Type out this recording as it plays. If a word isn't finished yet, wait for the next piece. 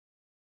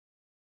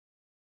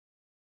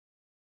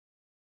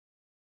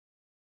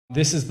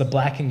This is the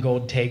black and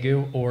gold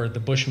Tegu, or the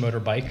bush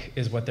motorbike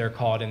is what they're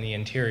called in the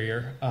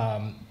interior.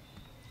 An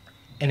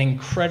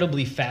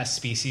incredibly fast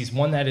species,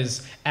 one that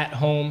is at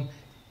home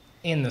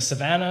in the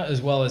savanna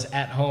as well as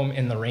at home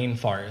in the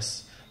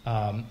rainforest.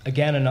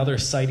 Again, another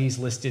CITES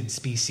listed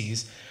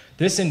species.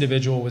 This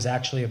individual was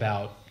actually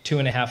about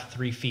 2.5,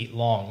 3 feet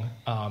long.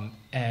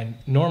 And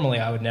normally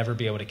I would never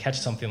be able to catch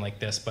something like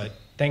this, but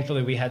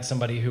thankfully we had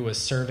somebody who was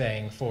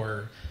surveying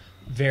for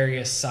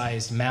various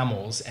sized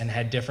mammals and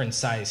had different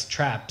sized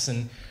traps.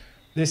 And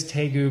this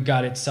tegu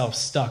got itself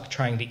stuck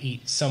trying to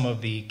eat some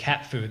of the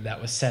cat food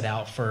that was set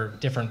out for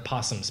different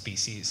possum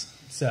species.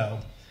 So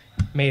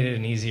made it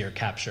an easier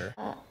capture.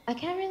 I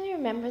can't really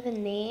remember the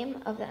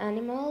name of the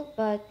animal,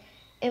 but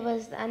it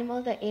was the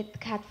animal that ate the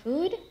cat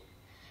food.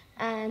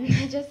 And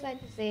I just like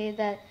to say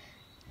that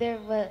there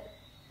was,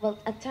 well,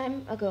 a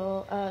time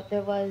ago,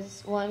 there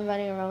was one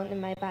running around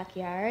in my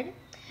backyard.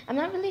 I'm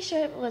not really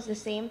sure if it was the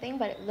same thing,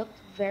 but it looked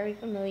very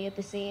familiar,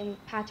 the same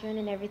pattern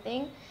and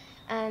everything.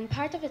 And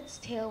part of its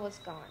tail was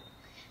gone.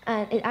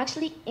 And it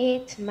actually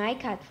ate my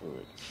cat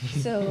food.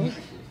 So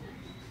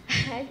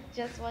I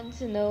just want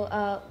to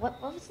know,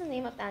 what was the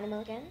name of the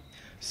animal again?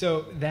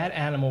 So that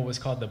animal was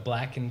called the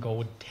black and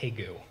gold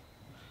tegu.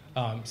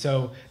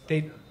 So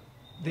they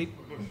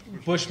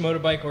bush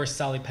motorbike, or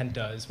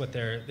Salipenter, is what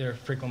they're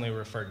frequently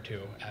referred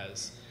to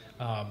as.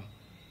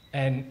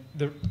 And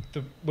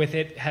with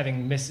it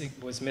having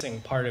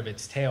missing part of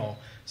its tail,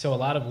 so a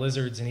lot of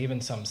lizards and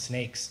even some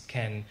snakes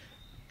can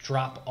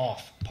drop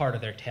off part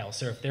of their tail.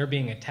 So if they're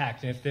being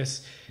attacked, and if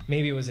this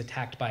maybe was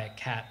attacked by a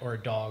cat or a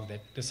dog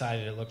that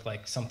decided it looked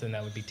like something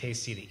that would be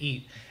tasty to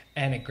eat,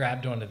 and it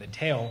grabbed onto the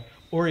tail,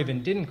 or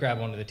even didn't grab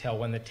onto the tail,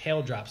 when the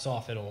tail drops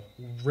off, it'll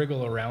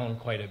wriggle around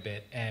quite a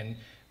bit. And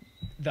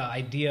the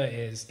idea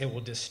is it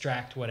will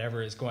distract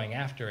whatever is going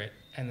after it,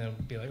 and then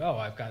be like, oh,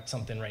 I've got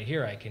something right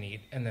here I can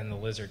eat, and then the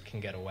lizard can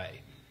get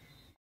away.